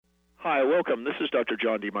Hi, welcome. This is Dr.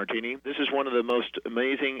 John DeMartini. This is one of the most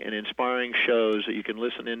amazing and inspiring shows that you can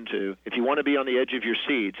listen into. If you want to be on the edge of your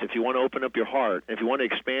seats, if you want to open up your heart, if you want to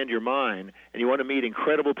expand your mind, and you want to meet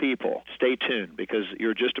incredible people, stay tuned because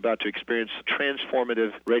you're just about to experience a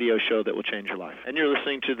transformative radio show that will change your life. And you're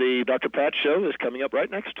listening to the Dr. Pat Show that's coming up right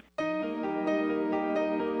next.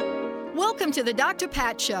 Welcome to the Dr.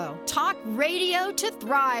 Pat Show. Talk radio to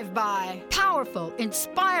thrive by. Powerful,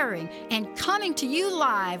 inspiring, and coming to you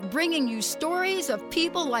live, bringing you stories of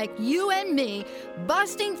people like you and me,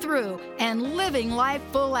 busting through and living life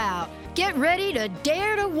full out. Get ready to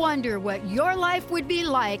dare to wonder what your life would be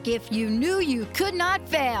like if you knew you could not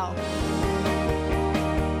fail.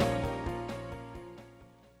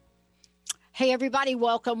 Hey, everybody,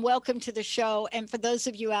 welcome. Welcome to the show. And for those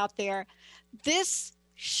of you out there, this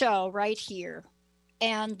show right here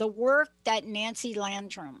and the work that Nancy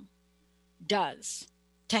Landrum does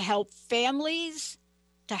to help families,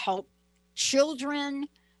 to help children,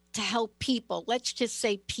 to help people, let's just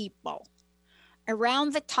say people,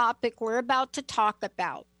 around the topic we're about to talk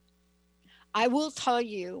about, I will tell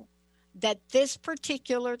you that this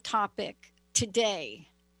particular topic today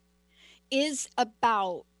is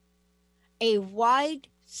about a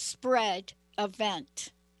widespread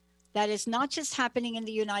event that is not just happening in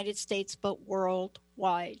the United States, but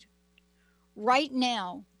worldwide. Right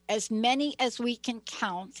now, as many as we can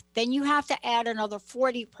count, then you have to add another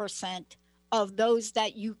 40% of those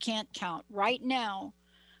that you can't count. Right now,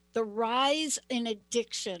 the rise in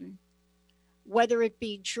addiction, whether it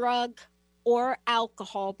be drug or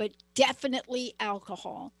alcohol, but definitely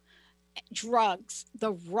alcohol, drugs,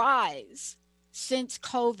 the rise since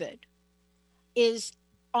COVID is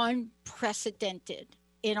unprecedented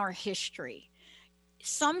in our history.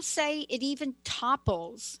 Some say it even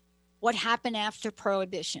topples what happened after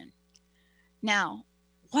Prohibition. Now,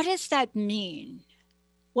 what does that mean?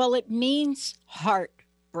 Well, it means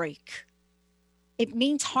heartbreak. It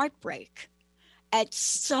means heartbreak. At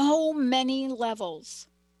so many levels,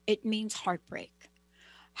 it means heartbreak.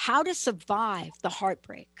 How to survive the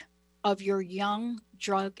heartbreak of your young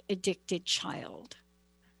drug-addicted child.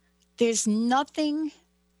 There's nothing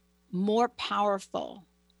more powerful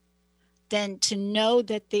than to know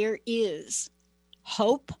that there is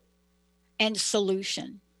hope and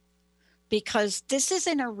solution, because this is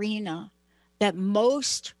an arena that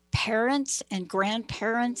most parents and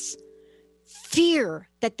grandparents fear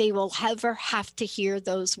that they will ever have to hear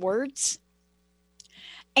those words,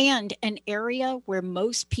 and an area where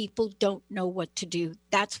most people don't know what to do.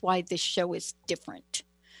 That's why this show is different.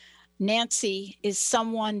 Nancy is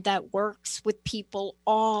someone that works with people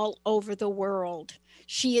all over the world.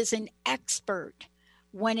 She is an expert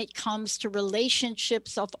when it comes to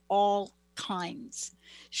relationships of all kinds.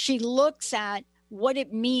 She looks at what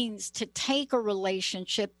it means to take a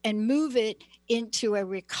relationship and move it into a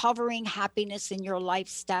recovering happiness in your life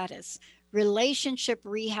status. Relationship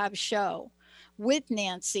Rehab Show with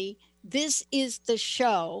Nancy. This is the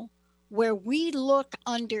show where we look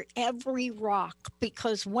under every rock,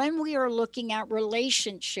 because when we are looking at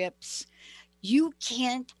relationships, you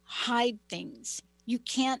can't hide things. You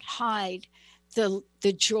can't hide the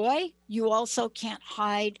joy. You also can't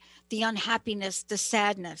hide the unhappiness, the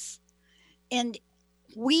sadness. And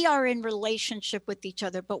we are in relationship with each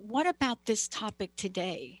other. But what about this topic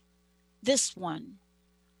today? This one.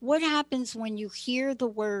 What happens when you hear the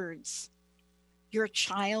words, your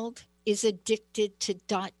child is addicted to ...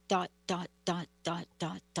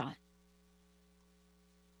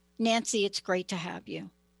 Nancy, it's great to have you.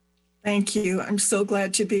 Thank you. I'm so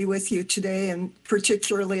glad to be with you today, and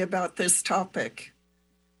particularly about this topic.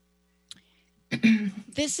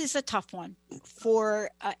 This is a tough one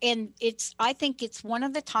and I think it's one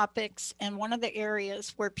of the topics and one of the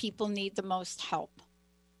areas where people need the most help.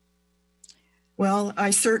 Well, I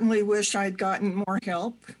certainly wish I'd gotten more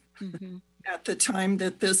help at the time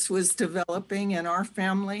that this was developing in our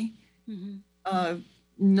family.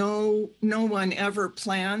 No one ever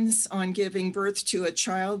plans on giving birth to a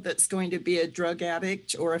child that's going to be a drug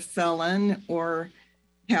addict or a felon or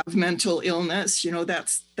have mental illness. You know,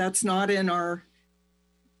 that's not in our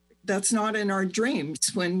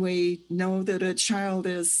dreams when we know that a child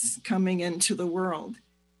is coming into the world.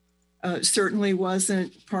 Certainly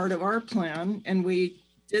wasn't part of our plan, and we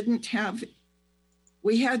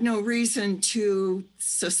had no reason to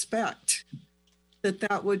suspect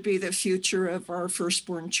that would be the future of our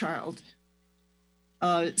firstborn child.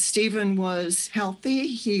 Stephen was healthy.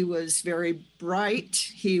 He was very bright.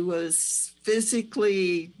 He was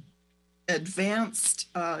physically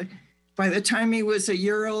advanced. By the time he was a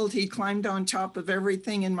year old, he climbed on top of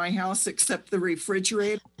everything in my house except the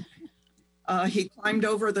refrigerator. He climbed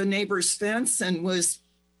over the neighbor's fence and was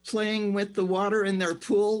playing with the water in their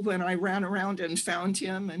pool when I ran around and found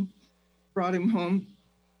him and brought him home.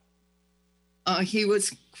 He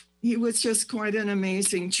was just quite an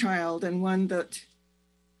amazing child, and one that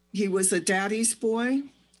he was a daddy's boy.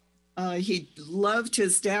 He loved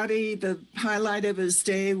his daddy. The highlight of his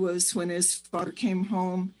day was when his father came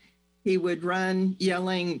home. He would run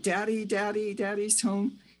yelling, "Daddy, Daddy, Daddy's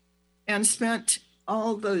home," and spent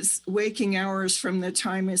all those waking hours from the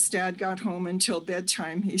time his dad got home until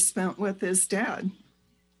bedtime he spent with his dad.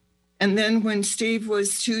 And then when Steve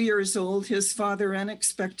was 2 years old, his father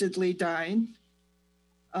unexpectedly died.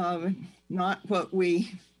 Not what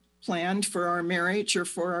we planned for our marriage or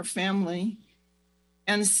for our family.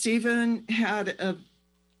 And Stephen had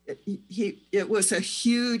it was a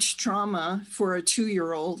huge trauma for a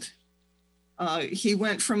 2-year-old. He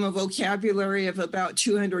went from a vocabulary of about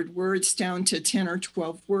 200 words down to 10 or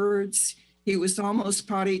 12 words. He was almost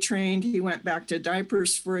potty trained. He went back to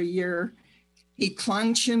diapers for a year. He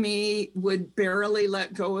clung to me, would barely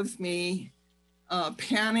let go of me,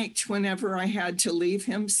 panicked whenever I had to leave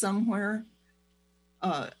him somewhere.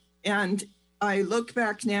 And I look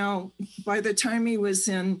back now, by the time he was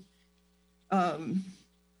in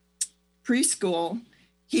preschool,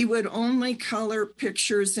 he would only color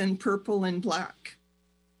pictures in purple and black.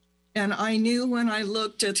 And I knew when I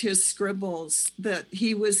looked at his scribbles that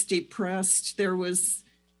he was depressed. There was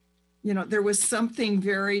something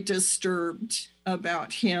very disturbed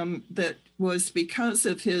about him that was because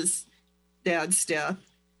of his dad's death.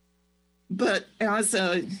 But as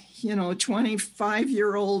a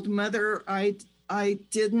 25-year-old mother, I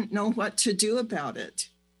didn't know what to do about it.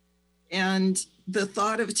 And the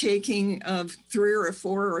thought of taking a 3 or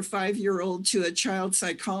 4 or 5-year-old to a child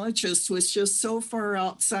psychologist was just so far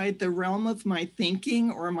outside the realm of my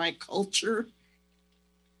thinking or my culture.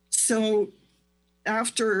 So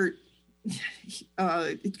after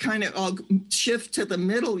I'll shift to the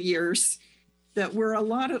middle years that were a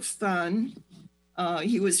lot of fun.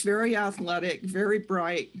 He was very athletic, very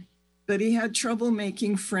bright, but he had trouble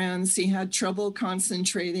making friends. He had trouble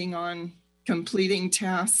concentrating on completing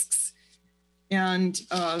tasks. And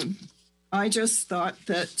I just thought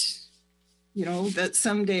that, that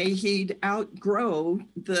someday he'd outgrow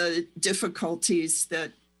the difficulties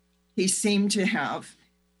that he seemed to have.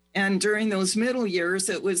 And during those middle years,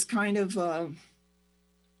 it was kind of,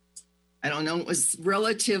 it was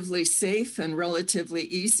relatively safe and relatively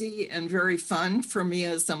easy and very fun for me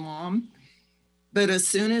as a mom. But as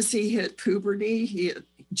soon as he hit puberty,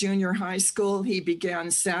 junior high school, he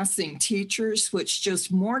began sassing teachers, which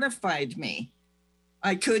just mortified me.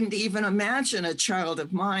 I couldn't even imagine a child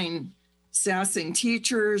of mine sassing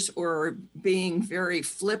teachers or being very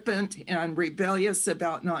flippant and rebellious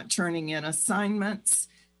about not turning in assignments.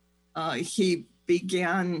 He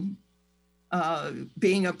began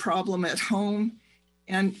being a problem at home,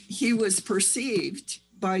 and he was perceived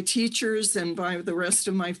by teachers and by the rest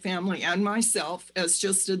of my family and myself as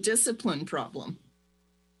just a discipline problem.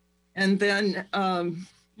 And then when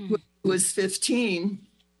he was 15,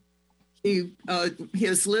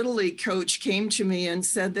 his Little League coach came to me and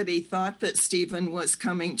said that he thought that Stephen was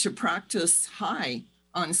coming to practice high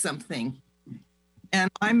on something.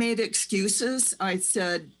 And I made excuses. I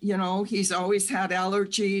said, he's always had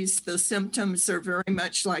allergies. The symptoms are very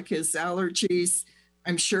much like his allergies.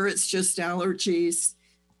 I'm sure it's just allergies.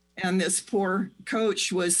 And this poor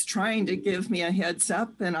coach was trying to give me a heads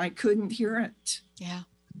up, and I couldn't hear it. Yeah.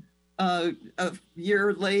 A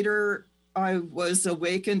year later, I was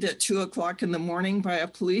awakened at 2:00 in the morning by a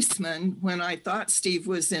policeman when I thought Steve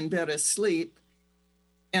was in bed asleep.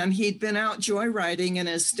 And he'd been out joyriding in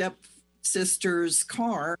his stepsister's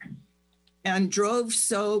car and drove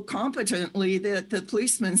so competently that the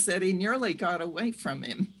policeman said he nearly got away from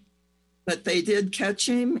him. But they did catch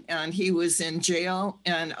him, and he was in jail,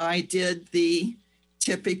 and I did the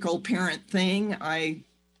typical parent thing. I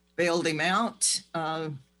bailed him out.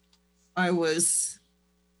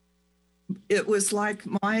 It was like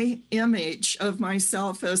my image of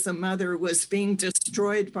myself as a mother was being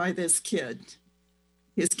destroyed by this kid,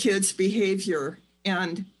 his kid's behavior.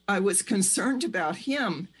 And I was concerned about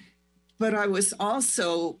him, but I was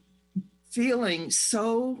also feeling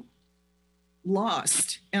so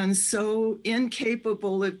lost and so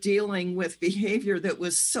incapable of dealing with behavior that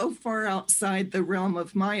was so far outside the realm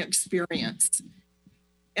of my experience.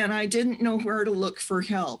 And I didn't know where to look for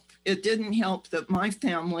help. It didn't help that my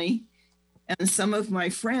family and some of my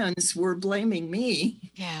friends were blaming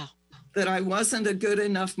me that I wasn't a good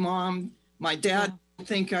enough mom. My dad didn't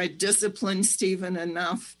think I disciplined Stephen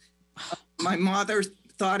enough. My mother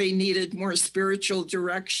thought he needed more spiritual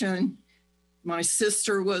direction. My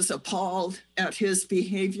sister was appalled at his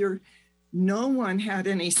behavior. No one had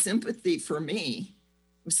any sympathy for me.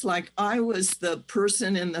 It was like I was the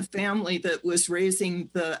person in the family that was raising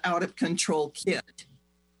the out of control kid.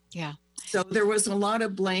 Yeah. So there was a lot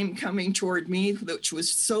of blame coming toward me, which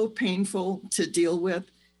was so painful to deal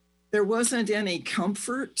with. There wasn't any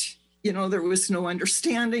comfort. You know, there was no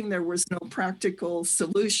understanding. There was no practical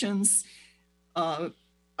solutions.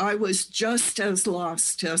 I was just as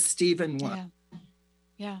lost as Stephen was.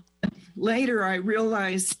 Yeah. Later, I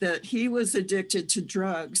realized that he was addicted to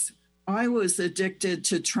drugs. I was addicted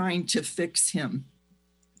to trying to fix him.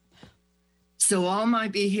 So all my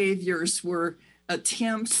behaviors were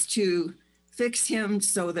attempts to fix him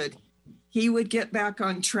so that he would get back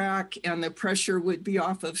on track and the pressure would be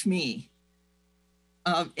off of me.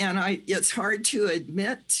 It's hard to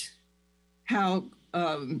admit how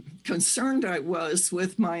concerned I was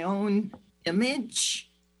with my own image,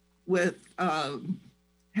 with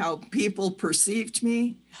how people perceived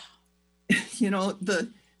me. You know, the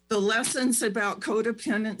lessons about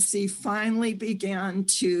codependency finally began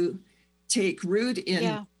to take root in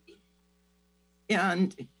me.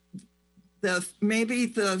 And maybe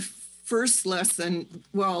the first lesson,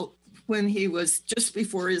 well, when he was just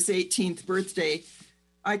before his 18th birthday,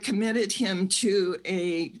 I committed him to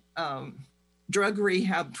a drug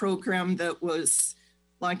rehab program that was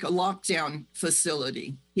like a lockdown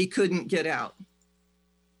facility. He couldn't get out.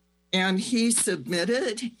 And he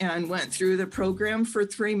submitted and went through the program for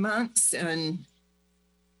 3 months and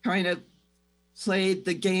kind of played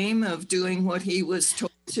the game of doing what he was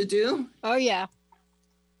told to do. Oh, yeah.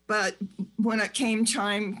 But when it came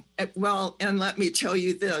time, well, and let me tell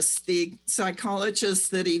you this, the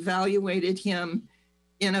psychologist that evaluated him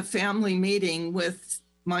in a family meeting with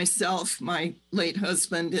myself, my late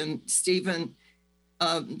husband, and Stephen,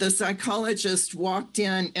 the psychologist walked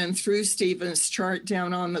in and threw Stephen's chart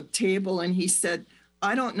down on the table, and he said,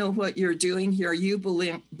 I don't know what you're doing here. You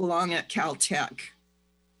belong at Caltech.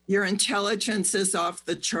 Your intelligence is off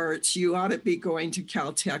the charts. You ought to be going to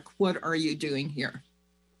Caltech. What are you doing here?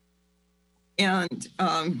 And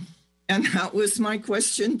that was my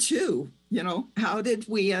question too. You know, how did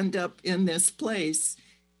we end up in this place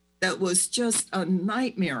that was just a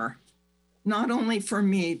nightmare, not only for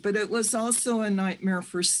me, but it was also a nightmare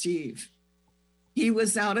for Steve. He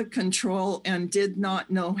was out of control and did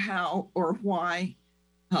not know how or why,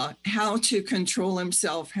 how to control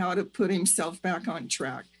himself, how to put himself back on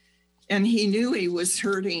track. And he knew he was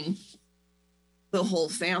hurting the whole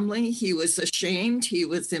family. He was ashamed, he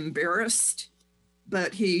was embarrassed,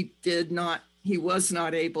 but he was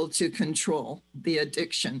not able to control the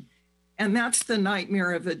addiction. And that's the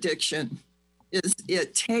nightmare of addiction, is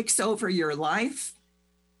it takes over your life.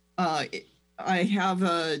 I have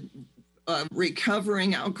a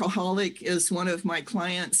recovering alcoholic is one of my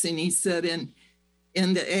clients, and he said in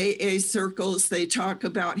the AA circles, they talk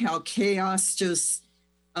about how chaos just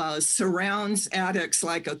surrounds addicts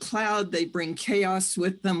like a cloud. They bring chaos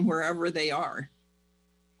with them wherever they are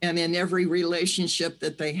and in every relationship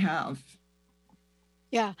that they have.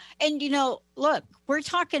 Yeah. And, you know, look, we're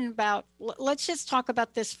talking about, let's just talk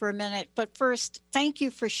about this for a minute. But first, thank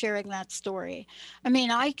you for sharing that story. I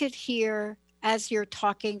mean, I could hear as you're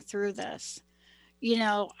talking through this, you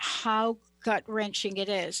know, how gut-wrenching it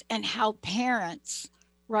is and how parents,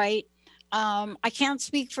 right? I can't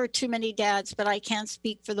speak for too many dads, but I can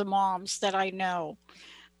speak for the moms that I know.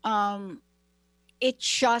 It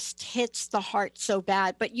just hits the heart so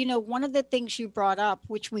bad. But, you know, one of the things you brought up,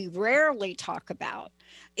 which we rarely talk about,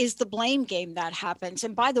 is the blame game that happens.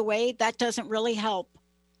 And by the way, that doesn't really help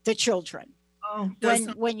the children.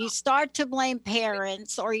 When you start to blame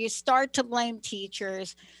parents or you start to blame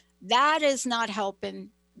teachers, that is not helping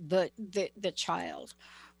the child.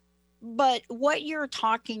 But what you're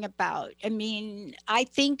talking about, I mean, I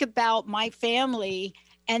think about my family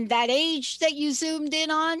and that age that you zoomed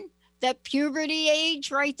in on, that puberty age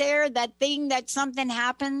right there, that thing that something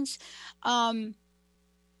happens.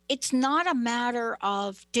 It's not a matter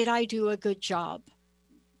of, did I do a good job?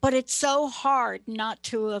 But it's so hard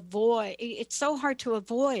it's so hard to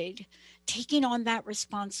avoid taking on that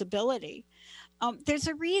responsibility. There's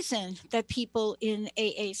a reason that people in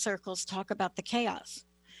AA circles talk about the chaos.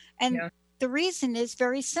 And the reason is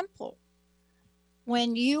very simple.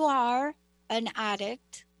 When you are an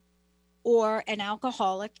addict or an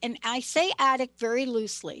alcoholic, and I say addict very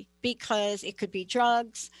loosely because it could be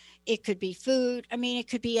drugs, it could be food. I mean, it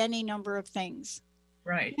could be any number of things.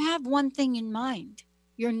 Right. You have one thing in mind.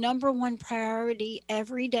 Your number one priority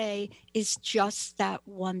every day is just that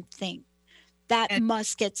one thing. That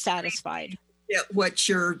must get satisfied. Get what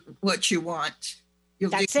you want.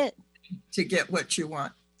 That's it. to get what you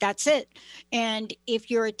want. That's it. And if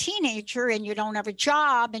you're a teenager and you don't have a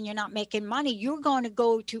job and you're not making money, you're going to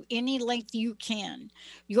go to any length you can.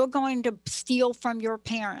 You're going to steal from your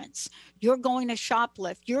parents. You're going to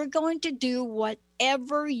shoplift. You're going to do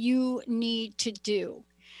whatever you need to do.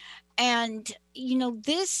 And,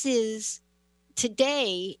 this is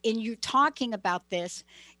today, in you talking about this,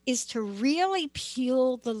 is to really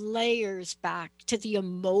peel the layers back to the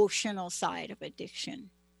emotional side of addiction,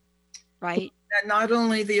 right? And not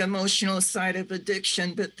only the emotional side of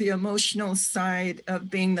addiction, but the emotional side of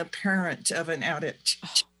being the parent of an addict,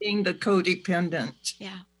 being the codependent.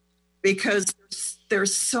 Yeah. Because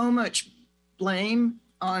there's so much blame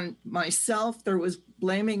on myself. There was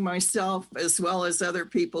blaming myself as well as other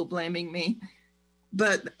people blaming me.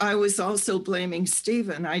 But I was also blaming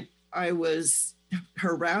Stephen. I was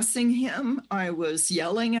harassing him. I was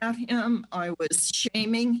yelling at him. I was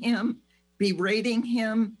shaming him, berating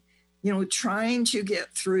him, trying to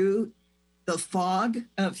get through the fog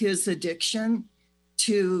of his addiction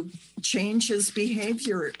to change his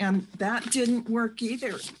behavior. And that didn't work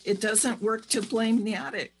either. It doesn't work to blame the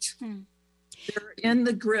addict. They're in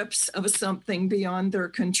the grips of something beyond their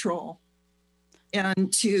control.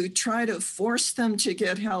 And to try to force them to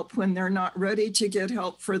get help when they're not ready to get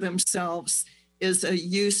help for themselves is a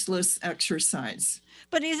useless exercise.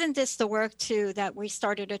 But isn't this the work, too, that we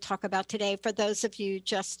started to talk about today? For those of you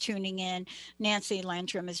just tuning in, Nancy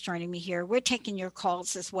Landrum is joining me here. We're taking your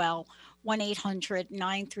calls as well,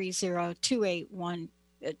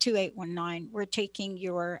 1-800-930-2819. We're taking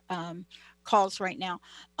your calls right now.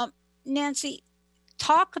 Nancy,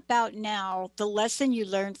 talk about now the lesson you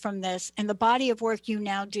learned from this and the body of work you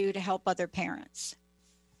now do to help other parents.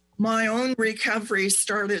 My own recovery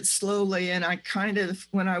started slowly, and I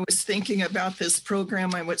when I was thinking about this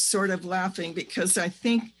program, I was sort of laughing because I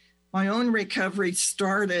think my own recovery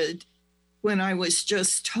started when I was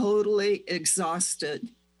just totally exhausted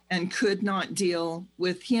and could not deal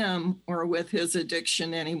with him or with his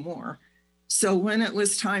addiction anymore. So when it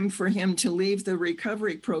was time for him to leave the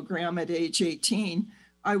recovery program at age 18,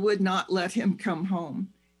 I would not let him come home.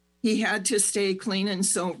 He had to stay clean and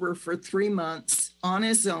sober for 3 months on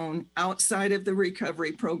his own outside of the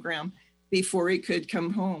recovery program before he could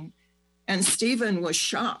come home. And Stephen was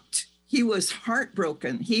shocked. He was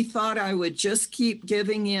heartbroken. He thought I would just keep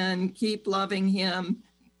giving in, keep loving him,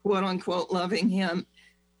 quote unquote, loving him,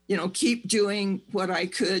 keep doing what I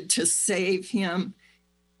could to save him.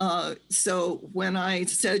 So when I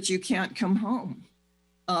said, you can't come home,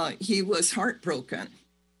 he was heartbroken.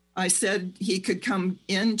 I said he could come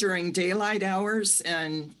in during daylight hours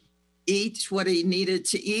and eat what he needed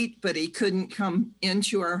to eat, but he couldn't come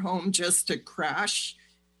into our home just to crash.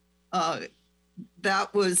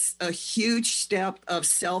 That was a huge step of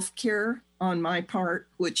self-care on my part,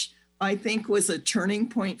 which I think was a turning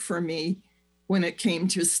point for me when it came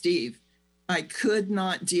to Steve. I could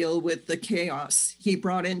not deal with the chaos he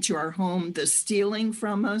brought into our home, the stealing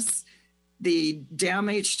from us, the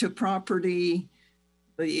damage to property,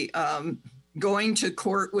 the going to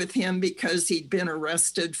court with him because he'd been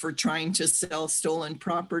arrested for trying to sell stolen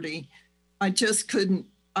property. I just couldn't.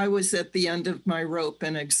 I was at the end of my rope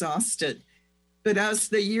and exhausted. But as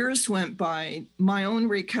the years went by, my own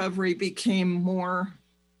recovery became more,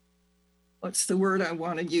 what's the word I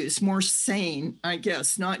want to use? More sane, I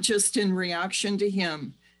guess, not just in reaction to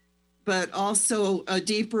him, but also a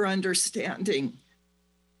deeper understanding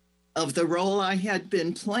of the role I had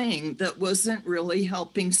been playing that wasn't really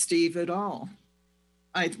helping Steve at all.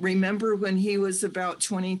 I remember when he was about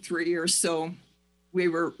 23 or so, we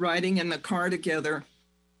were riding in the car together,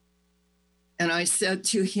 and I said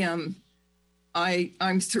to him,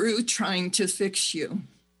 I'm through trying to fix you.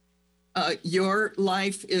 Your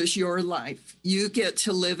life is your life. You get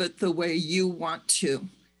to live it the way you want to.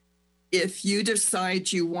 If you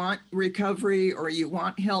decide you want recovery or you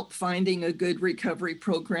want help finding a good recovery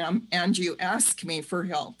program and you ask me for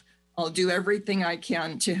help, I'll do everything I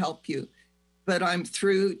can to help you. But I'm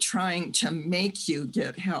through trying to make you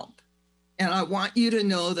get help. And I want you to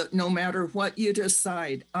know that no matter what you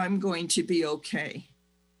decide, I'm going to be okay.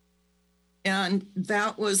 And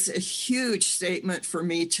that was a huge statement for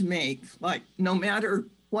me to make. Like, no matter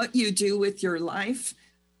what you do with your life,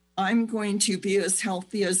 I'm going to be as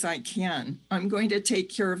healthy as I can. I'm going to take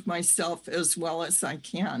care of myself as well as I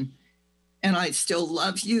can. And I still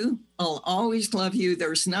love you. I'll always love you.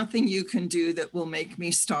 There's nothing you can do that will make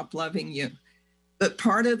me stop loving you. But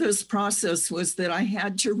part of this process was that I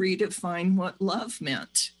had to redefine what love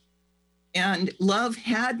meant. And love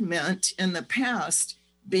had meant in the past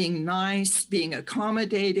being nice, being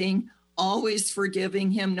accommodating, always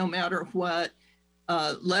forgiving him no matter what,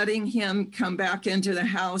 letting him come back into the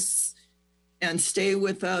house and stay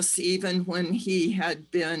with us, even when he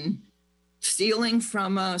had been stealing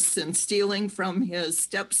from us and stealing from his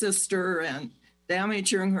stepsister and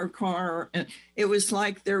damaging her car. And it was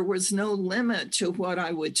like there was no limit to what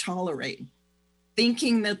I would tolerate,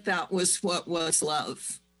 thinking that that was what was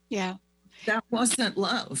love. Yeah. That wasn't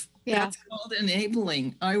love. Yeah. That's called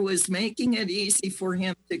enabling. I was making it easy for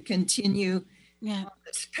him to continue Yeah. on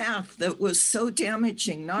this path that was so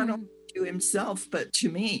damaging, not only to himself, but to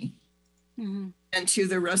me and to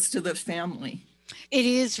the rest of the family. It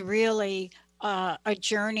is really a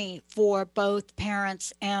journey for both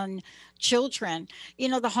parents and children. You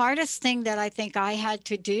know, the hardest thing that I think I had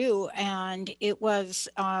to do, and it was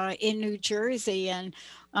in New Jersey, and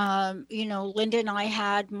you know, Linda and I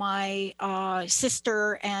had my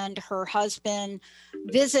sister and her husband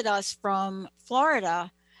visit us from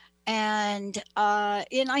Florida. And I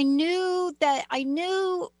knew that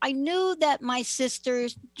my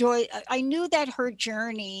sister's joy, I knew that her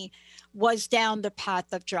journey was down the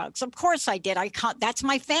path of drugs. Of course I did. I can't, that's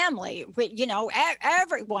my family, you know,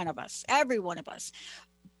 every one of us.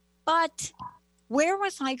 But where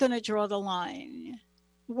was I going to draw the line?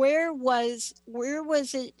 Where was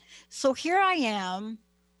it? So here I am,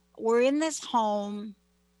 we're in this home,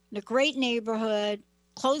 in a great neighborhood,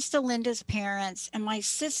 close to Linda's parents, and my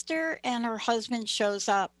sister and her husband shows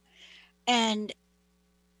up, and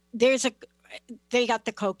they got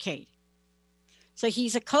the cocaine. So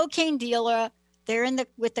he's a cocaine dealer. They're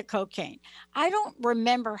with the cocaine. I don't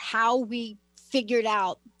remember how we figured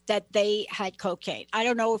out that they had cocaine. I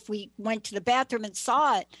don't know if we went to the bathroom and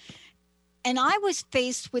saw it. And I was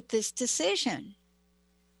faced with this decision.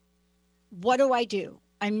 What do I do?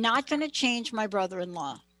 I'm not going to change my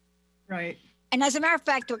brother-in-law. Right. And as a matter of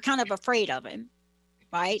fact, we're kind of afraid of him,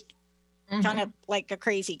 right? Kind of like a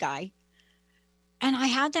crazy guy. And I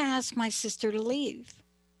had to ask my sister to leave.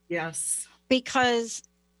 Yes. Because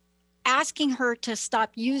asking her to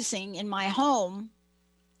stop using in my home,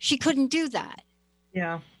 she couldn't do that.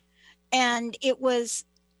 Yeah. And it was,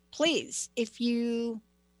 please, if you,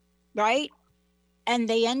 right? And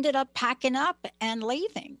they ended up packing up and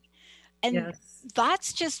leaving. And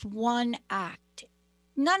that's just one act.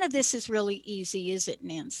 None of this is really easy, is it,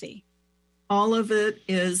 Nancy? All of it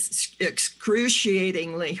is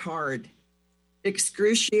excruciatingly hard,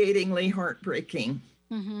 excruciatingly heartbreaking.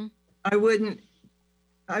 I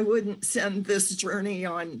wouldn't send this journey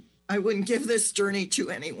on. I wouldn't give this journey to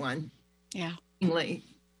anyone. Yeah.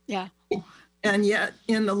 Yeah. And yet,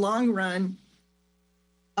 in the long run,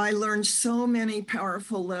 I learned so many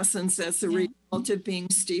powerful lessons as a result of being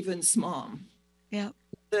Stephen's mom. Yeah.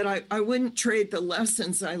 That I wouldn't trade the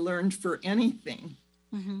lessons I learned for anything.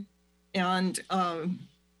 And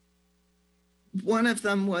one of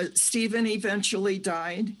them was Stephen eventually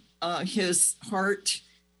died. His heart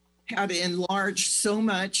had enlarged so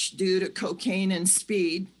much due to cocaine and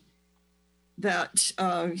speed that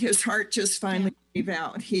his heart just finally gave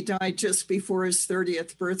out. He died just before his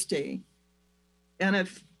 30th birthday. And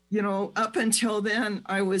if, you know, up until then,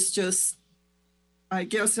 I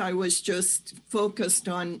guess I was just focused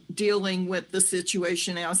on dealing with the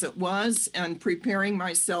situation as it was and preparing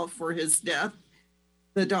myself for his death.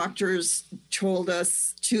 The doctors told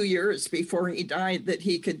us 2 years before he died that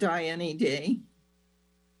he could die any day.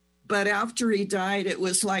 But after he died, it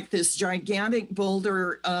was like this gigantic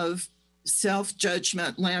boulder of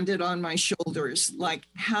self-judgment landed on my shoulders. Like,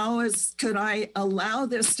 could I allow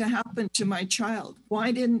this to happen to my child?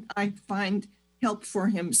 Why didn't I find help for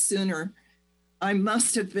him sooner? I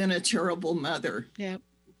must have been a terrible mother. Yeah.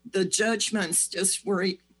 The judgments just were,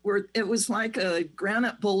 it was like a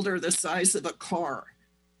granite boulder the size of a car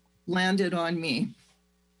landed on me.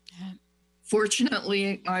 Yeah.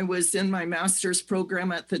 Fortunately, I was in my master's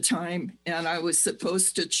program at the time, and I was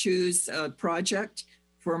supposed to choose a project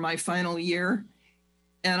for my final year.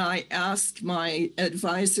 And I asked my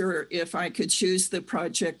advisor if I could choose the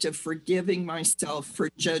project of forgiving myself for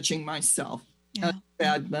judging myself as a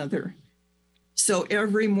bad mother. So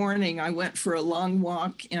every morning I went for a long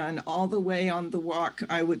walk, and all the way on the walk,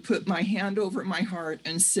 I would put my hand over my heart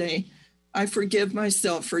and say, I forgive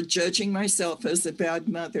myself for judging myself as a bad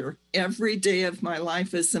mother. Every day of my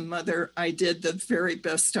life as a mother, I did the very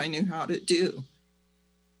best I knew how to do.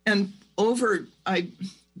 And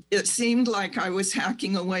it seemed like I was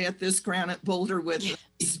hacking away at this granite boulder with a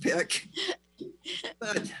pick.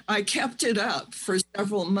 But I kept it up for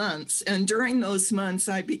several months. And during those months,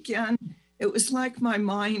 it was like my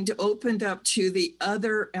mind opened up to the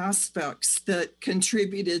other aspects that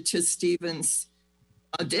contributed to Stephen's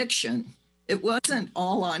addiction. It wasn't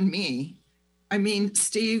all on me. I mean,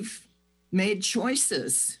 Steve made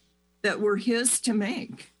choices that were his to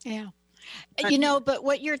make. Yeah. You know, but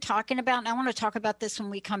what you're talking about, and I want to talk about this when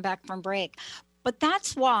we come back from break, but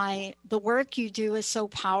that's why the work you do is so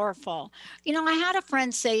powerful. You know, I had a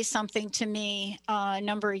friend say something to me a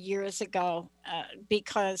number of years ago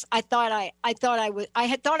because I thought I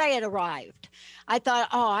had arrived. I thought,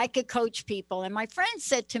 oh, I could coach people. And my friend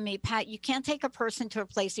said to me, Pat, you can't take a person to a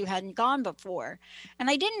place you hadn't gone before. And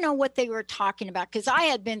I didn't know what they were talking about because I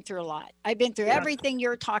had been through a lot. I've been through everything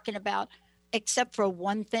you're talking about, except for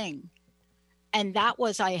one thing. And that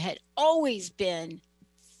was I had always been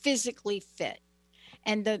physically fit.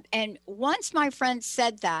 And once my friend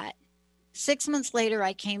said that, 6 months later,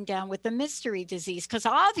 I came down with a mystery disease because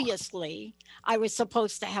obviously I was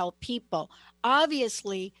supposed to help people.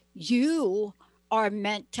 Obviously, you are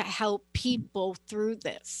meant to help people through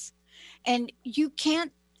this. And you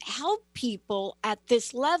can't help people at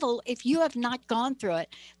this level if you have not gone through it.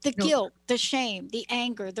 The guilt, the shame, the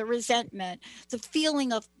anger, the resentment, the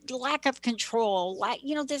feeling of lack of control,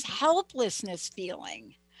 this helplessness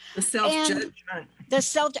feeling. The self-judgment.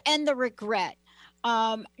 And the regret.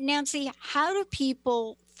 Nancy, how do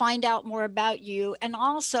people find out more about you? And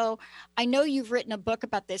also, I know you've written a book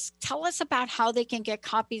about this. Tell us about how they can get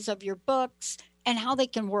copies of your books and how they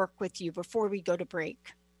can work with you before we go to break.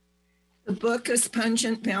 The book is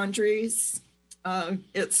Pungent Boundaries.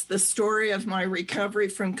 It's the story of my recovery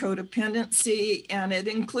from codependency, and it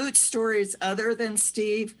includes stories other than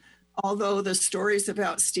Steve, although the stories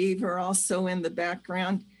about Steve are also in the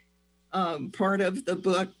background part of the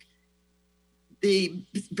book. The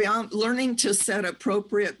learning to set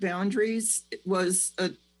appropriate boundaries was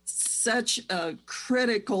such a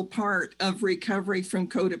critical part of recovery from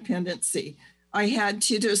codependency. I had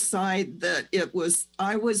to decide that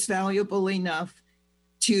I was valuable enough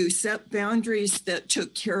to set boundaries that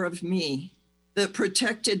took care of me, that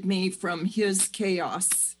protected me from his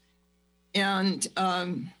chaos. And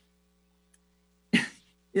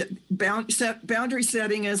boundary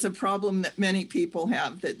setting is a problem that many people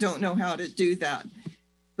have that don't know how to do that.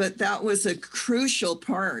 But that was a crucial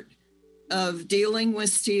part of dealing with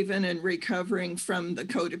Stephen and recovering from the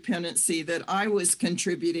codependency that I was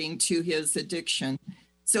contributing to his addiction.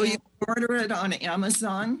 So you can order it on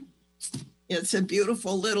Amazon. It's a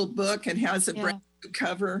beautiful little book. It has a brand new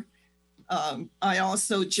cover. I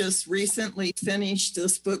also just recently finished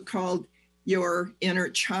this book called Your Inner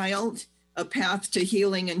Child, A Path to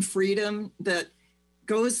Healing and Freedom, that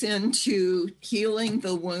goes into healing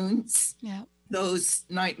the wounds, those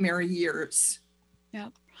nightmare years. Yeah.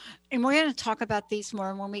 And we're going to talk about these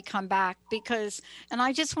more when we come back and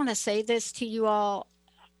I just want to say this to you all,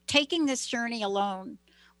 taking this journey alone,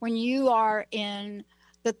 when you are in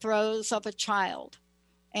the throes of a child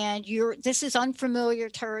and this is unfamiliar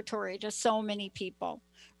territory to so many people,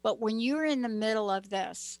 but when you're in the middle of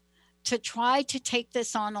this, to try to take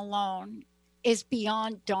this on alone is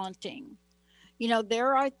beyond daunting. You know,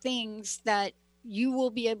 there are things that you will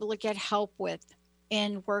be able to get help with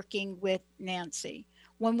in working with Nancy.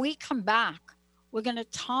 When we come back, we're going to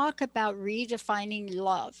talk about redefining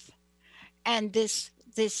love and this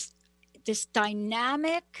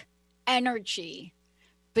dynamic energy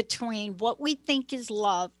between what we think is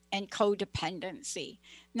love and codependency.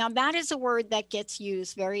 Now, that is a word that gets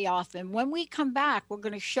used very often. When we come back, we're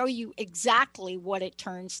going to show you exactly what it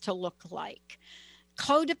turns to look like.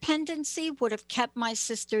 Codependency would have kept my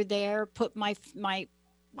sister there, put my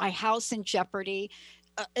house in jeopardy,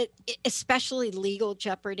 especially legal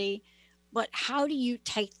jeopardy. But how do you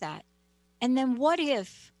take that? And then what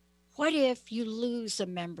if you lose a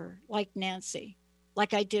member like Nancy,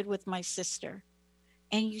 like I did with my sister,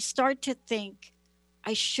 and you start to think,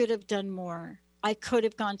 I should have done more. I could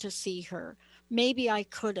have gone to see her. Maybe I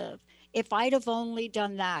could have, if I'd have only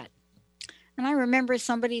done that. And I remember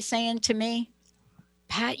somebody saying to me,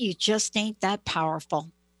 Pat, you just ain't that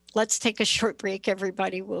powerful. Let's take a short break,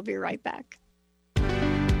 everybody. We'll be right back.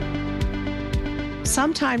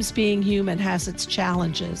 Sometimes being human has its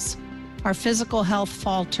challenges. Our physical health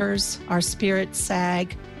falters, our spirits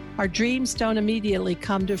sag, our dreams don't immediately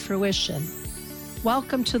come to fruition.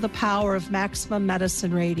 Welcome to the power of Maximum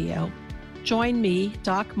Medicine Radio. Join me,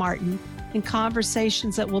 Doc Martin, in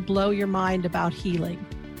conversations that will blow your mind about healing.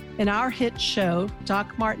 In our hit show,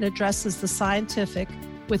 Doc Martin addresses the scientific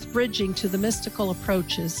with bridging to the mystical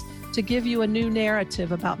approaches to give you a new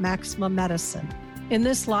narrative about maximum medicine. In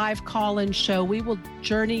this live call-in show, we will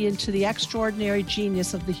journey into the extraordinary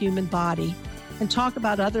genius of the human body and talk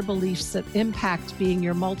about other beliefs that impact being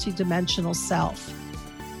your multidimensional self.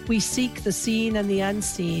 We seek the seen and the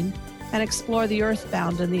unseen and explore the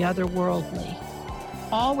earthbound and the otherworldly.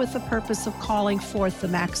 all with the purpose of calling forth the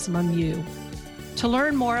maximum you. To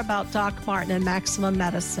learn more about Doc Martin and Maximum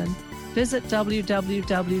Medicine, visit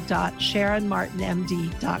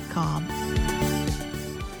www.sharonmartinmd.com.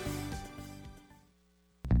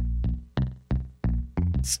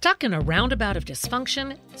 Stuck in a roundabout of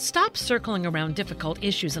dysfunction? Stop circling around difficult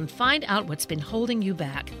issues and find out what's been holding you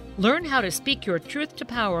back. Learn how to speak your truth to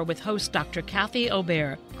power with host Dr. Kathy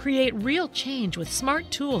Obear. Create real change with smart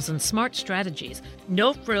tools and smart strategies.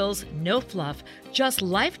 No frills, no fluff, just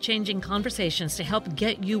life-changing conversations to help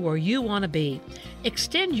get you where you want to be.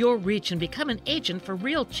 Extend your reach and become an agent for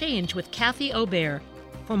real change with Kathy Obear.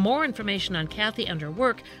 For more information on Kathy and her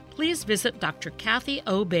work, please visit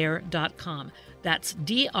drkathyobear.com. That's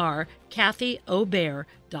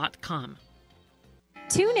drkathyobear.com.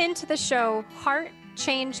 Tune in to the show Heart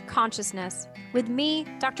Change Consciousness with me,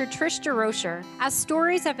 Dr. Trish DeRocher, as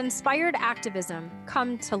stories of inspired activism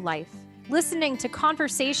come to life. Listening to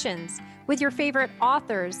conversations with your favorite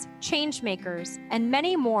authors, change makers, and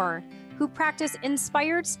many more who practice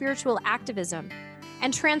inspired spiritual activism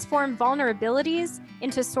and transform vulnerabilities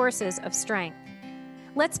into sources of strength.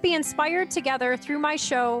 Let's be inspired together through my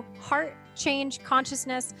show, Heart Change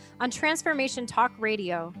Consciousness, on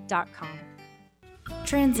TransformationTalkRadio.com.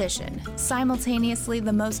 Transition, simultaneously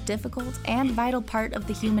the most difficult and vital part of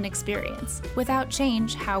the human experience. Without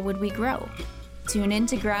change, how would we grow? Tune in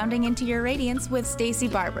to Grounding into Your Radiance with Stacey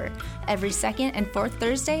Barber every second and fourth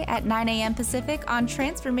Thursday at 9 a.m. Pacific on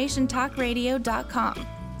TransformationTalkRadio.com.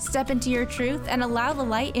 Step into your truth and allow the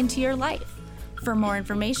light into your life. For more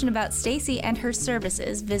information about Stacey and her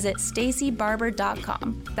services, visit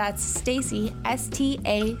staceybarber.com. That's Stacey,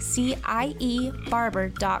 S-T-A-C-I-E,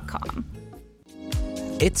 barber.com.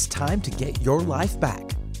 It's time to get your life back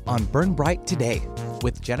on Burn Bright Today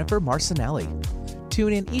with Jennifer Marcinelli.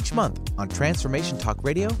 Tune in each month on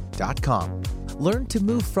TransformationTalkRadio.com. Learn to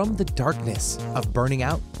move from the darkness of burning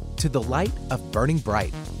out to the light of burning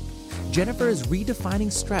bright. Jennifer is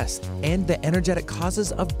redefining stress and the energetic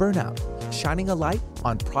causes of burnout, shining a light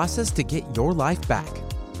on process to get your life back.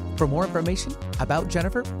 For more information about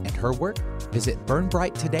Jennifer and her work, visit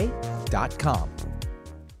burnbrighttoday.com.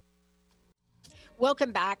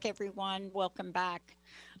 Welcome back, everyone. Welcome back.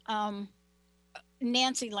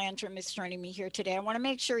 Nancy Landrum is joining me here today. I want to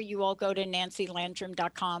make sure you all go to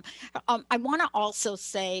nancylandrum.com. I want to also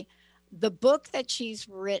say the book that she's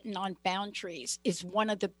written on boundaries is one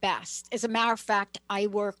of the best. As a matter of fact, I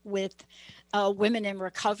work with women in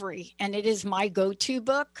recovery, and it is my go-to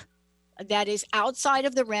book that is outside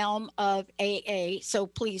of the realm of AA. So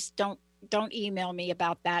please don't email me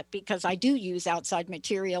about that, because I do use outside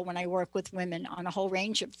material when I work with women on a whole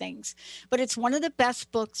range of things. But it's one of the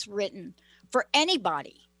best books written for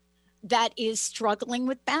anybody that is struggling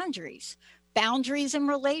with boundaries in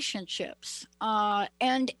relationships.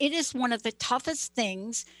 And it is one of the toughest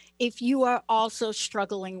things if you are also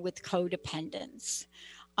struggling with codependence.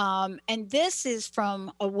 And this is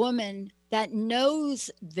from a woman that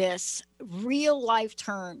knows this real life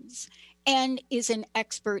terms and is an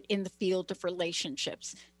expert in the field of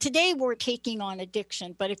relationships. Today, we're taking on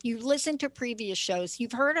addiction, but if you listen to previous shows,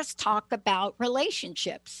 you've heard us talk about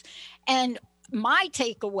relationships. And my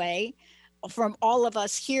takeaway from all of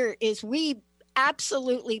us here is we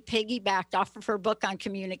absolutely piggybacked off of her book on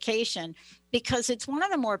communication, because it's one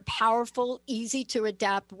of the more powerful, easy to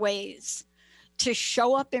adapt ways to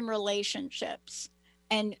show up in relationships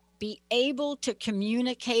and be able to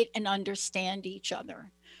communicate and understand each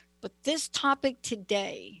other. But this topic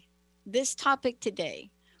today,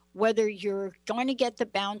 whether you're going to get the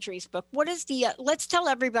boundaries book, what is the, let's tell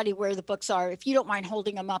everybody where the books are. If you don't mind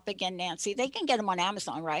holding them up again, Nancy, they can get them on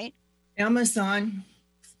Amazon, right? Amazon.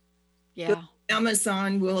 Yeah.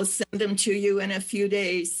 Amazon will send them to you in a few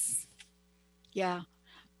days. Yeah.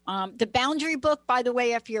 The boundary book, by the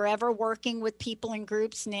way, if you're ever working with people in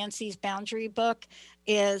groups, Nancy's boundary book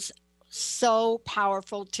is so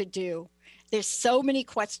powerful to do. There's so many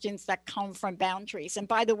questions that come from boundaries. And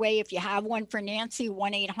by the way, if you have one for Nancy,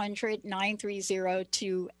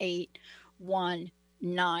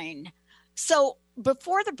 1-800-930-2819. So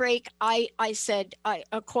before the break, I said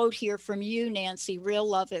a quote here from you, Nancy: real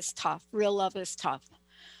love is tough. Real love is tough.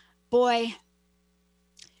 Boy.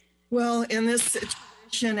 Well, in this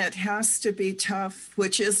situation, it has to be tough,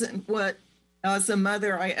 which isn't what, as a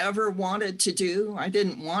mother, I ever wanted to do. I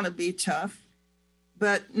didn't want to be tough.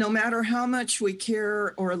 But no matter how much we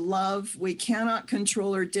care or love, we cannot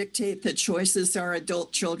control or dictate the choices our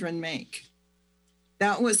adult children make.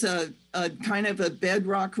 That was a kind of a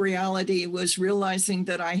bedrock reality, was realizing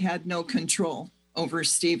that I had no control over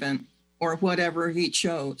Stephen or whatever he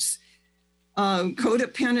chose.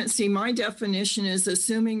 Codependency, my definition is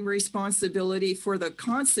assuming responsibility for the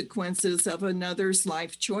consequences of another's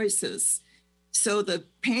life choices. So the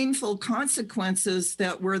painful consequences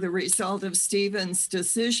that were the result of Stephen's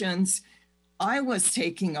decisions, I was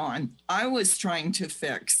taking on. I was trying to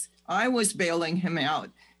fix. I was bailing him out.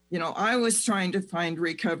 I was trying to find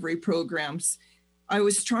recovery programs. I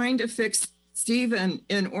was trying to fix Stephen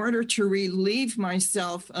in order to relieve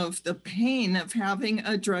myself of the pain of having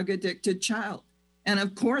a drug-addicted child. And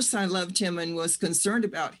of course, I loved him and was concerned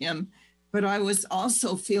about him, but I was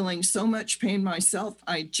also feeling so much pain myself.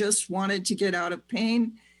 I just wanted to get out of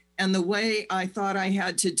pain. And the way I thought I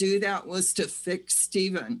had to do that was to fix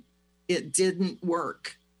Stephen. It didn't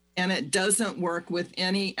work. And it doesn't work with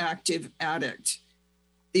any active addict.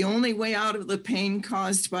 The only way out of the pain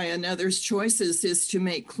caused by another's choices is to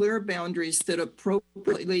make clear boundaries that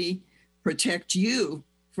appropriately protect you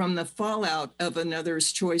from the fallout of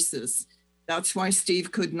another's choices. That's why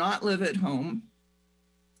Steve could not live at home.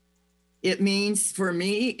 It means, for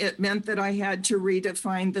me, it meant that I had to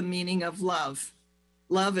redefine the meaning of love.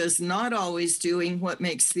 Love is not always doing what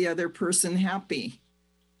makes the other person happy.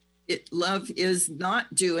 Love is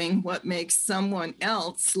not doing what makes someone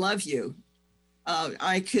else love you.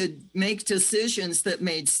 I could make decisions that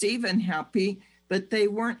made Stephen happy, but they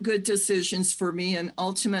weren't good decisions for me, and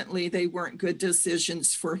ultimately they weren't good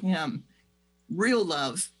decisions for him. Real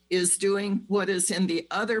love is doing what is in the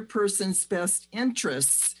other person's best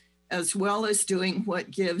interests, as well as doing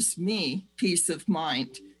what gives me peace of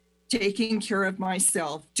mind, taking care of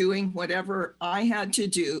myself, doing whatever I had to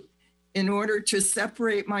do in order to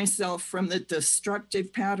separate myself from the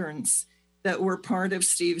destructive patterns that were part of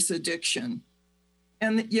Steve's addiction.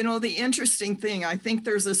 And, the interesting thing, I think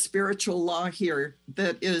there's a spiritual law here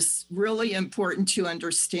that is really important to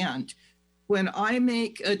understand. When I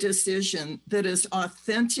make a decision that is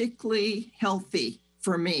authentically healthy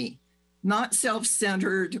for me, not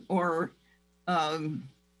self-centered or,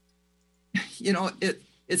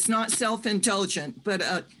 it's not self-indulgent, but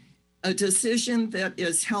a decision that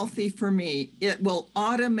is healthy for me, it will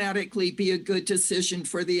automatically be a good decision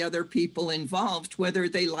for the other people involved, whether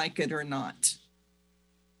they like it or not.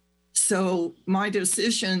 So my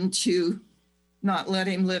decision to not let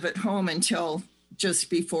him live at home until just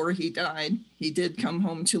before he died, he did come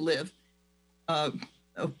home to live a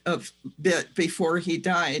bit before he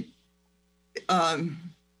died.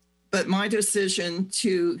 But my decision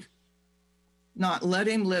to not let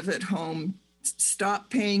him live at home, stop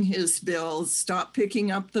paying his bills, stop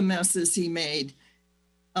picking up the messes he made,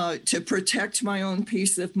 to protect my own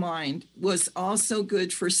peace of mind was also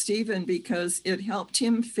good for Stephen because it helped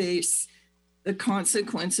him face the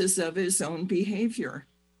consequences of his own behavior.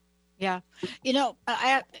 Yeah.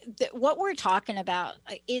 What we're talking about,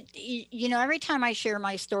 every time I share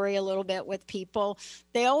my story a little bit with people,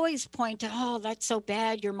 they always point to, oh, that's so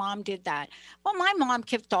bad. Your mom did that. Well, my mom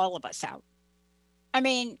kicked all of us out. I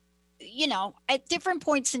mean, at different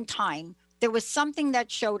points in time, there was something that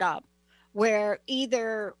showed up where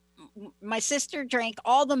either my sister drank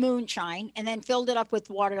all the moonshine and then filled it up with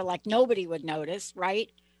water like nobody would notice, right?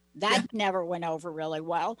 That never went over really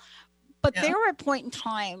well. But there were a point in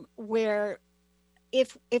time where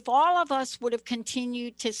if all of us would have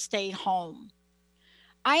continued to stay home,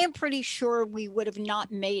 I am pretty sure we would have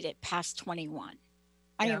not made it past 21.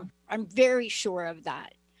 I'm very sure of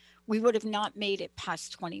that. We would have not made it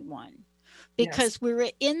past 21 because we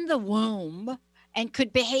were in the womb and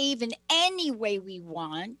could behave in any way we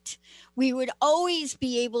want. We would always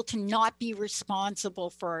be able to not be responsible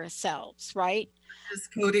for ourselves, right? It's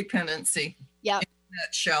codependency. Yeah. In a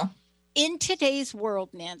nutshell. In today's world,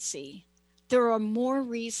 Nancy, there are more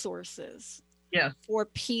resources for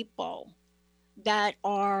people that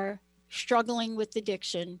are struggling with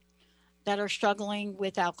addiction, that are struggling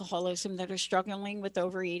with alcoholism, that are struggling with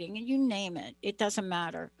overeating, and you name it, it doesn't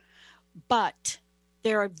matter. But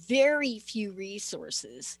there are very few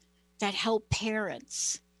resources that help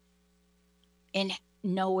parents in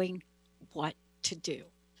knowing what to do.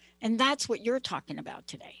 And that's what you're talking about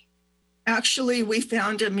today. Actually, we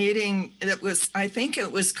found a meeting that I think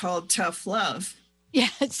it was called Tough Love. Yeah,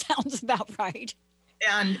 it sounds about right.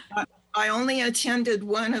 And I only attended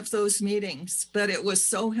one of those meetings, but it was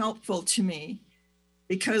so helpful to me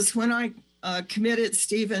because when I committed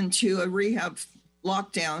Stephen to a rehab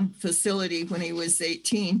lockdown facility when he was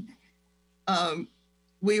 18,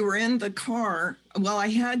 we were in the car. Well, I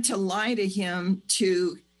had to lie to him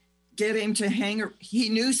to get him to he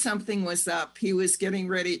knew something was up. He was getting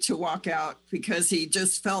ready to walk out because he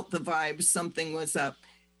just felt the vibe, something was up.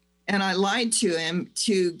 And I lied to him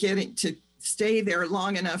to stay there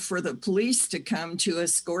long enough for the police to come to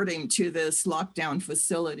escort him to this lockdown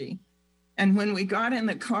facility. And when we got in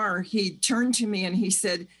the car, he turned to me and he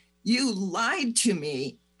said, "You lied to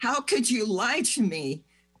me. How could you lie to me?"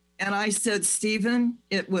 And I said, "Stephen,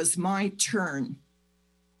 it was my turn.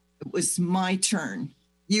 It was my turn.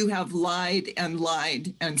 You have lied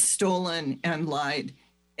and stolen and lied.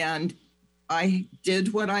 And I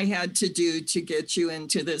did what I had to do to get you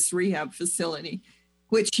into this rehab facility,"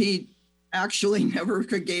 which he actually never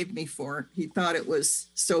forgave me for. He thought it was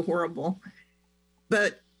so horrible.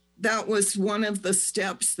 But that was one of the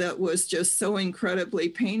steps that was just so incredibly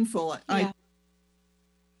painful. Yeah.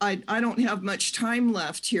 I don't have much time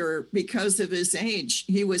left here because of his age.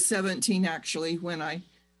 He was 17 actually when I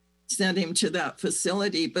sent him to that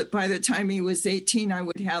facility. But by the time he was 18, I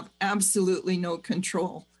would have absolutely no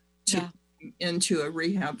control into a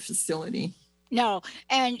rehab facility. No.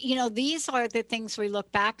 And, these are the things we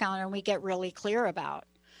look back on and we get really clear about.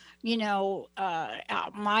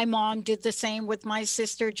 My mom did the same with my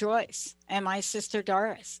sister Joyce and my sister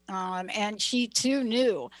Doris. And she too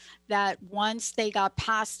knew that once they got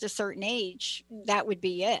past a certain age, that would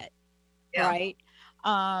be it. Yeah. Right.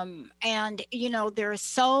 And, there are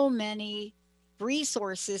so many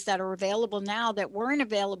resources that are available now that weren't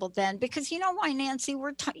available then, because you know why, Nancy,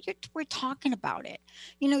 we're talking about it.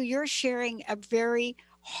 You're sharing a very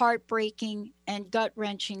heartbreaking and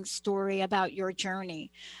gut-wrenching story about your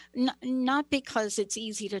journey, not because it's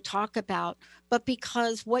easy to talk about, but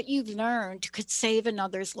because what you've learned could save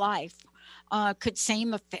another's life, could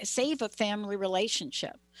save a family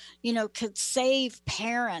relationship, could save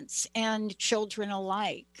parents and children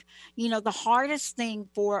alike. The hardest thing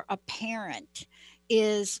for a parent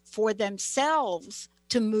is for themselves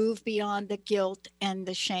to move beyond the guilt and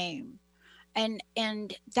the shame. And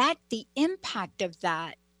that the impact of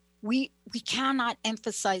that, we cannot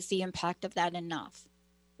emphasize the impact of that enough.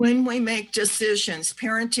 When we make decisions,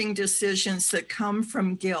 parenting decisions that come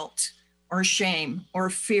from guilt or shame or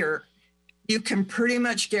fear, you can pretty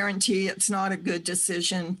much guarantee it's not a good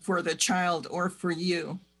decision for the child or for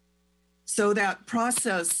you. So that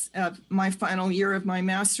process of my final year of my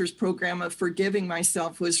master's program of forgiving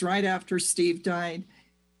myself was right after Steve died.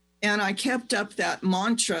 And I kept up that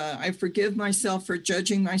mantra. I forgive myself for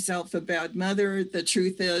judging myself a bad mother. The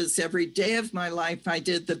truth is, every day of my life, I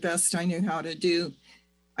did the best I knew how to do.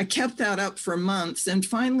 I kept that up for months. And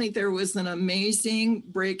finally, there was an amazing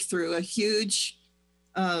breakthrough, a huge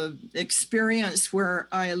experience where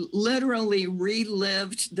I literally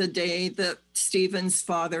relived the day that Stephen's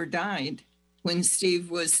father died when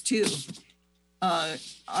Steve was 2.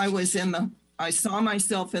 I saw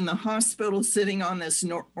myself in the hospital sitting on this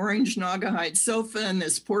orange Naugahyde sofa and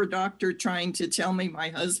this poor doctor trying to tell me my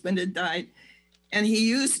husband had died. And he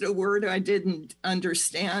used a word I didn't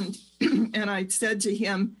understand. And I said to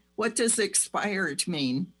him, "What does expired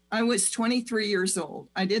mean?" I was 23 years old.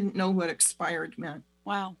 I didn't know what expired meant.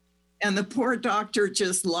 Wow. And the poor doctor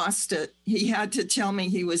just lost it. He had to tell me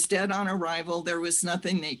he was dead on arrival. There was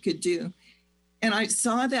nothing they could do. And I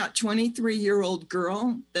saw that 23-year-old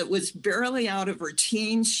girl that was barely out of her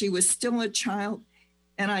teens. She was still a child.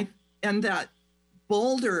 And that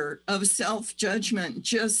boulder of self-judgment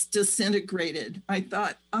just disintegrated. I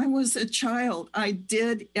thought, I was a child. I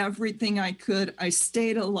did everything I could. I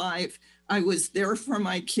stayed alive. I was there for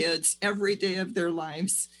my kids every day of their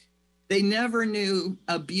lives. They never knew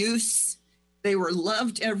abuse. They were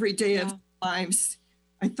loved every day of their lives.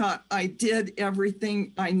 I thought I did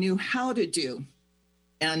everything I knew how to do.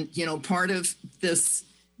 And, part of this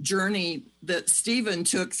journey that Stephen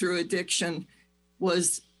took through addiction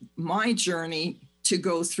was my journey to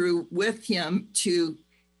go through with him to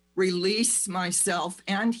release myself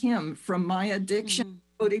and him from my addiction,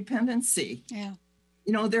 codependency. Yeah.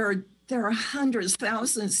 There are hundreds,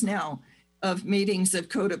 thousands now of meetings of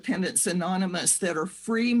Codependence Anonymous that are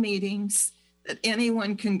free meetings that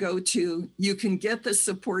anyone can go to. You can get the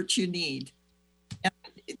support you need and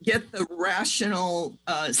get the rational,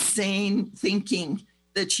 sane thinking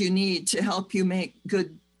that you need to help you make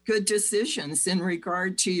good decisions in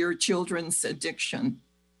regard to your children's addiction.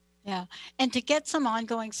 Yeah. And to get some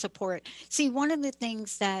ongoing support. See, one of the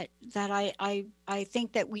things that I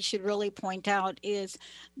think that we should really point out is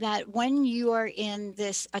that when you are in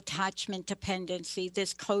this attachment dependency,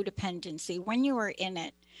 this codependency, when you are in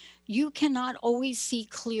it, you cannot always see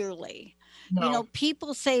clearly. No.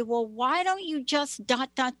 People say, well, why don't you just ...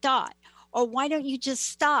 or why don't you just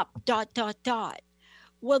stop ...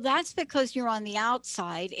 Well, that's because you're on the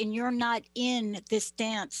outside and you're not in this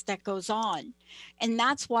dance that goes on. And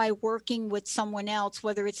that's why working with someone else,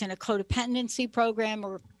 whether it's in a codependency program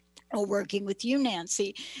or or working with you,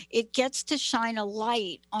 Nancy, it gets to shine a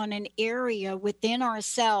light on an area within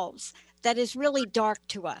ourselves that is really dark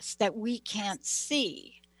to us, that we can't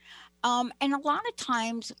see. And a lot of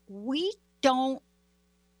times we don't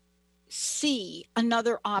see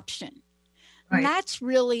another option. Right. And that's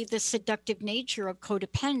really the seductive nature of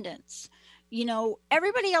codependence. You know,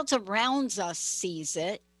 everybody else around us sees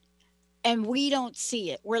it and we don't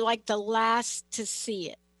see it. We're like the last to see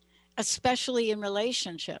it, especially in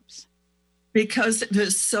relationships. Because it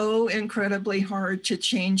is so incredibly hard to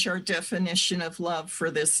change our definition of love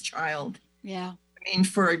for this child. Yeah. I mean,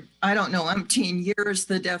 for, I don't know, umpteen years,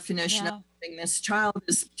 the definition Yeah. of loving this child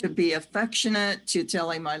is to be affectionate, to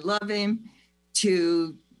tell him I love him,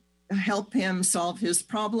 to help him solve his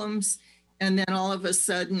problems. And then all of a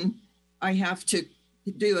sudden, I have to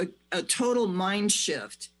do a total mind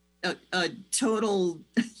shift, a total,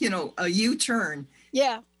 a U-turn.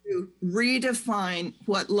 Yeah. To redefine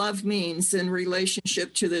what love means in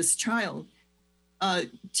relationship to this child.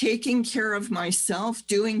 Taking care of myself,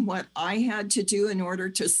 doing what I had to do in order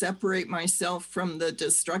to separate myself from the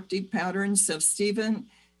destructive patterns of Stephen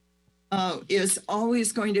is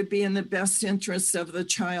always going to be in the best interest of the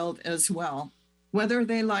child as well, whether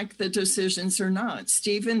they like the decisions or not.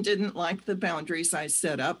 Stephen didn't like the boundaries I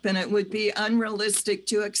set up, and it would be unrealistic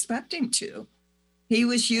to expect him to. He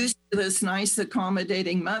was used to this nice,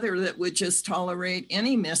 accommodating mother that would just tolerate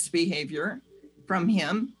any misbehavior from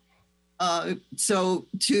him. So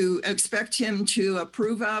to expect him to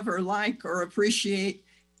approve of or like or appreciate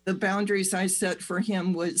the boundaries I set for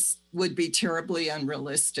him would be terribly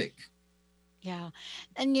unrealistic. Yeah.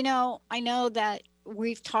 And, I know that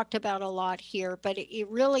we've talked about a lot here, but it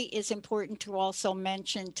really is important to also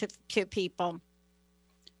mention to people,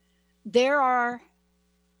 there are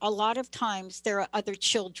a lot of times there are other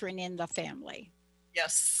children in the family.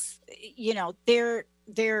 Yes.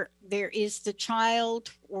 There is the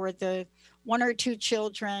child or the one or two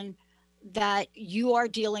children that you are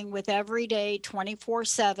dealing with every day,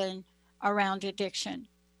 24/7 around addiction.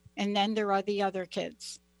 And then there are the other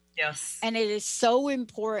kids. Yes. And it is so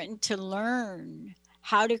important to learn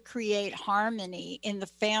how to create harmony in the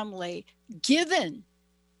family, given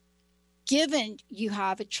you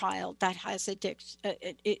have a child that has addiction,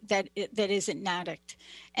 that is an addict.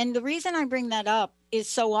 And the reason I bring that up is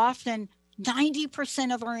so often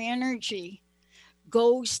 90% of our energy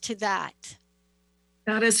goes to that.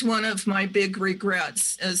 That is one of my big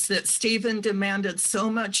regrets, is that Stephen demanded so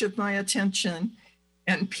much of my attention,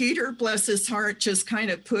 and Peter, bless his heart, just kind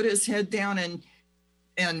of put his head down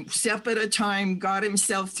and step at a time, got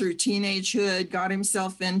himself through teenagehood, got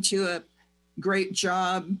himself into a great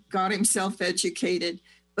job, got himself educated,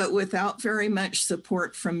 but without very much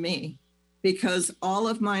support from me, because all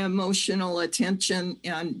of my emotional attention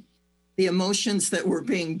and the emotions that were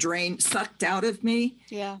being sucked out of me,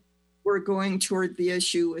 were going toward the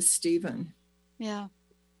issue with Stephen. Yeah.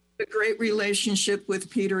 A great relationship with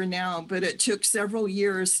Peter now, but it took several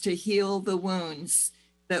years to heal the wounds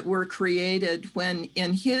that were created when,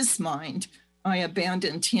 in his mind, I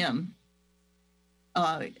abandoned him.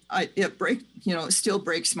 It still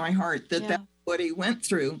breaks my heart that that's what he went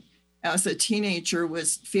through as a teenager,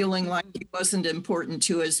 was feeling like he wasn't important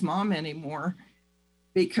to his mom anymore,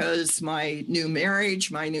 because my new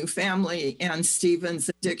marriage, my new family, and Stephen's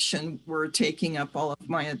addiction were taking up all of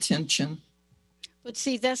my attention. But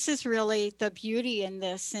see, this is really the beauty in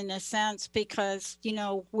this, in a sense, because,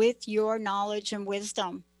 with your knowledge and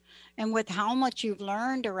wisdom and with how much you've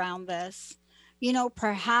learned around this,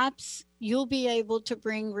 perhaps you'll be able to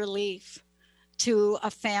bring relief to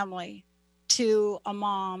a family, to a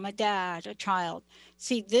mom, a dad, a child.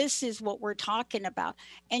 See, this is what we're talking about.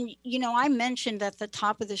 And, I mentioned at the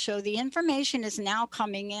top of the show, the information is now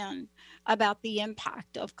coming in about the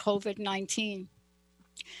impact of COVID-19.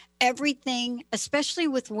 Everything, especially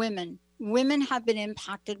with women have been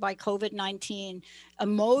impacted by COVID-19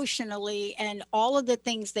 emotionally, and all of the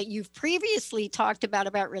things that you've previously talked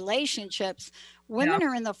about relationships. Women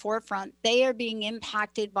are in the forefront. They are being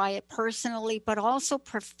impacted by it personally, but also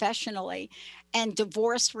professionally. And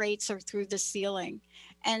divorce rates are through the ceiling.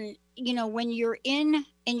 And, when you're in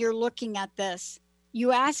and you're looking at this,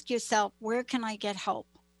 you ask yourself, where can I get help?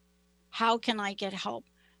 How can I get help?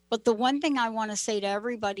 But the one thing I want to say to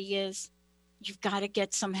everybody is, you've got to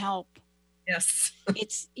get some help. Yes.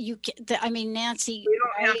 Nancy. We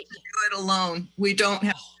don't have to do it alone. We don't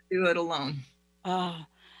have to do it alone.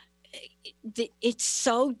 It's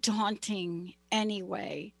so daunting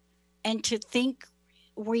anyway. And to think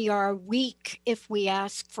we are weak if we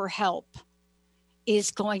ask for help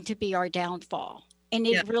is going to be our downfall. And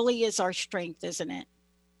it really is our strength, isn't it?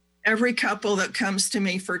 Every couple that comes to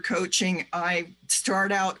me for coaching, I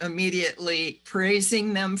start out immediately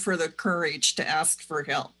praising them for the courage to ask for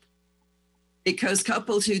help. Because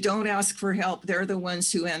couples who don't ask for help, they're the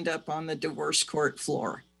ones who end up on the divorce court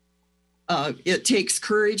floor. It takes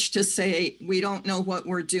courage to say, we don't know what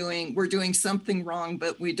we're doing. We're doing something wrong,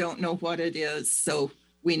 but we don't know what it is. So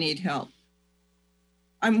we need help.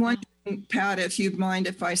 I'm wondering, Pat, if you'd mind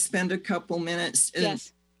if I spend a couple minutes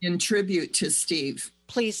in tribute to Steve.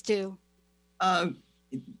 Please do.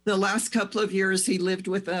 The last couple of years he lived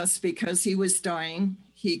with us because he was dying.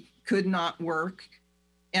 He could not work.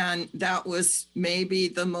 And that was maybe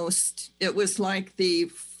it was like the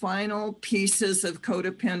final pieces of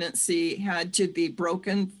codependency had to be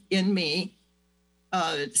broken in me,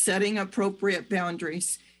 setting appropriate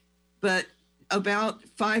boundaries. But about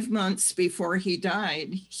 5 months before he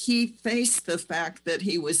died, he faced the fact that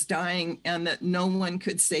he was dying and that no one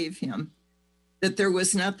could save him, that there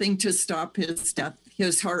was nothing to stop his death.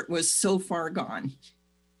 His heart was so far gone.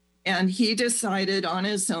 And he decided on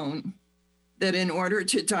his own that in order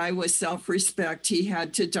to die with self-respect, he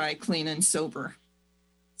had to die clean and sober.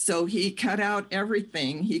 So he cut out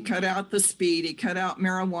everything. He cut out the speed, he cut out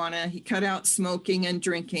marijuana, he cut out smoking and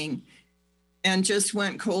drinking, and just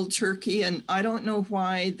went cold turkey. And I don't know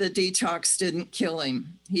why the detox didn't kill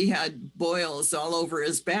him. He had boils all over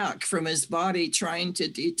his back from his body trying to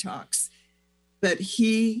detox. But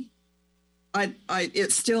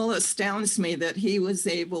it still astounds me that he was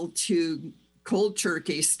able to cold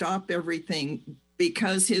turkey stop everything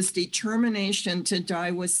because his determination to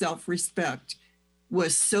die with self-respect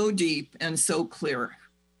was so deep and so clear.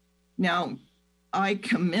 Now, I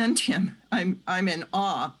commend him. I'm in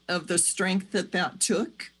awe of the strength that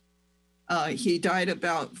took. He died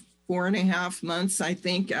about 4.5 months, I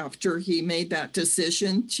think, after he made that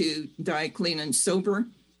decision to die clean and sober.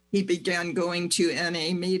 He began going to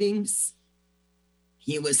NA meetings.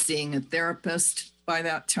 He was seeing a therapist by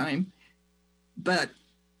that time. But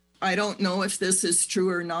I don't know if this is true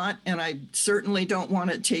or not, and I certainly don't want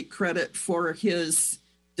to take credit for his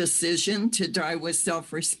decision to die with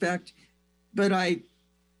self-respect. But I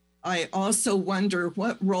also wonder,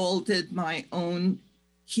 what role did my own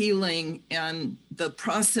healing and the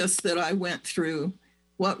process that I went through,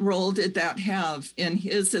 what role did that have in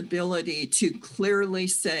his ability to clearly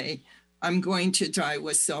say, I'm going to die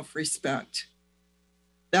with self-respect?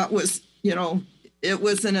 That was, it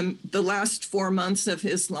was in the last 4 months of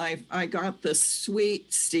his life, I got the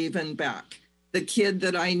sweet Stephen back, the kid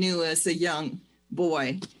that I knew as a young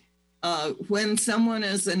boy. When someone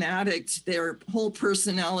is an addict, their whole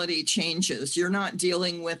personality changes. You're not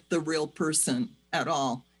dealing with the real person at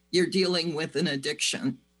all. You're dealing with an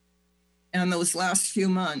addiction. And those last few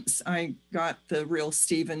months, I got the real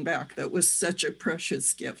Stephen back. That was such a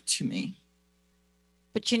precious gift to me.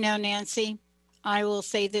 But Nancy, I will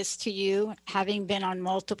say this to you, having been on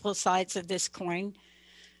multiple sides of this coin,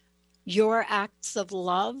 your acts of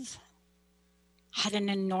love had an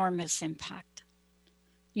enormous impact.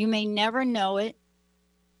 You may never know it,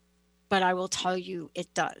 but I will tell you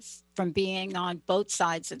it does. From being on both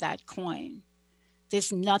sides of that coin,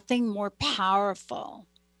 there's nothing more powerful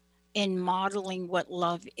in modeling what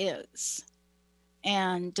love is.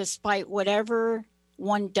 And despite whatever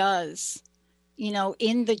one does,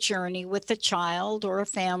 in the journey with a child or a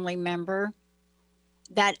family member,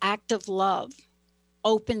 that act of love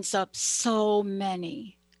opens up so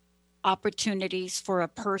many opportunities for a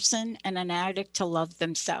person and an addict to love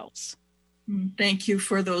themselves. Thank you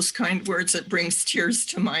for those kind words. It brings tears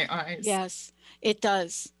to my eyes. Yes, it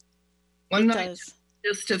does. One night,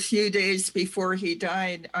 just a few days before he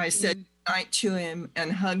died, I said goodnight to him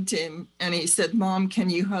and hugged him. And he said, Mom, can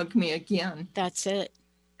you hug me again? That's it.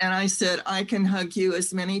 And I said, I can hug you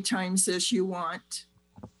as many times as you want.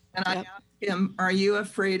 And I asked him, are you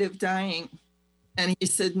afraid of dying? And he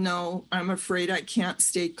said, no, I'm afraid I can't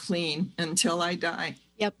stay clean until I die.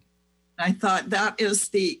 Yep. I thought that is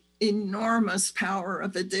the enormous power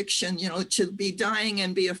of addiction, to be dying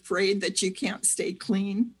and be afraid that you can't stay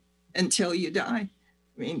clean until you die.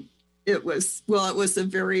 I mean, it was a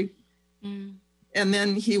very, and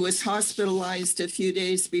then he was hospitalized a few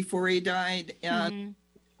days before he died. And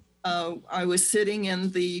I was sitting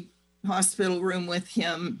in the hospital room with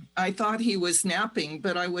him. I thought he was napping,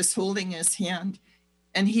 but I was holding his hand,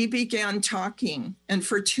 and he began talking. And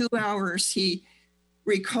for 2 hours, he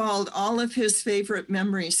recalled all of his favorite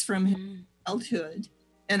memories from his childhood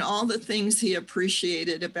and all the things he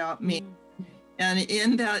appreciated about me. And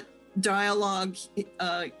in that dialogue,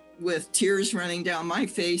 with tears running down my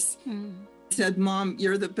face, he said, Mom,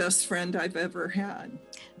 you're the best friend I've ever had.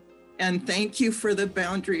 And thank you for the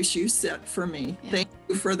boundaries you set for me. Yeah. Thank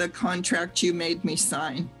you for the contract you made me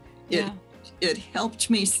sign. It helped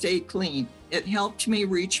me stay clean. It helped me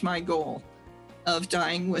reach my goal of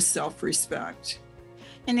dying with self-respect.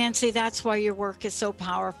 And Nancy, that's why your work is so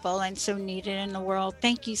powerful and so needed in the world.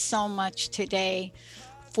 Thank you so much today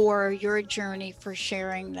for your journey, for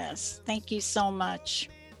sharing this. Thank you so much.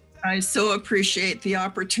 I so appreciate the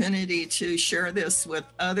opportunity to share this with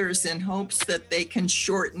others in hopes that they can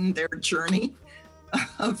shorten their journey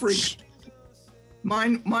of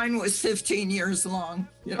Mine was 15 years long.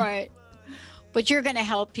 You know? Right. But you're going to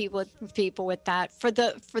help people with that. For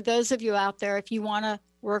those of you out there, if you want to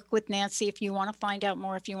work with Nancy, if you want to find out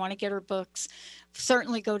more, if you want to get her books,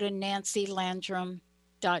 certainly go to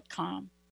nancylandrum.com.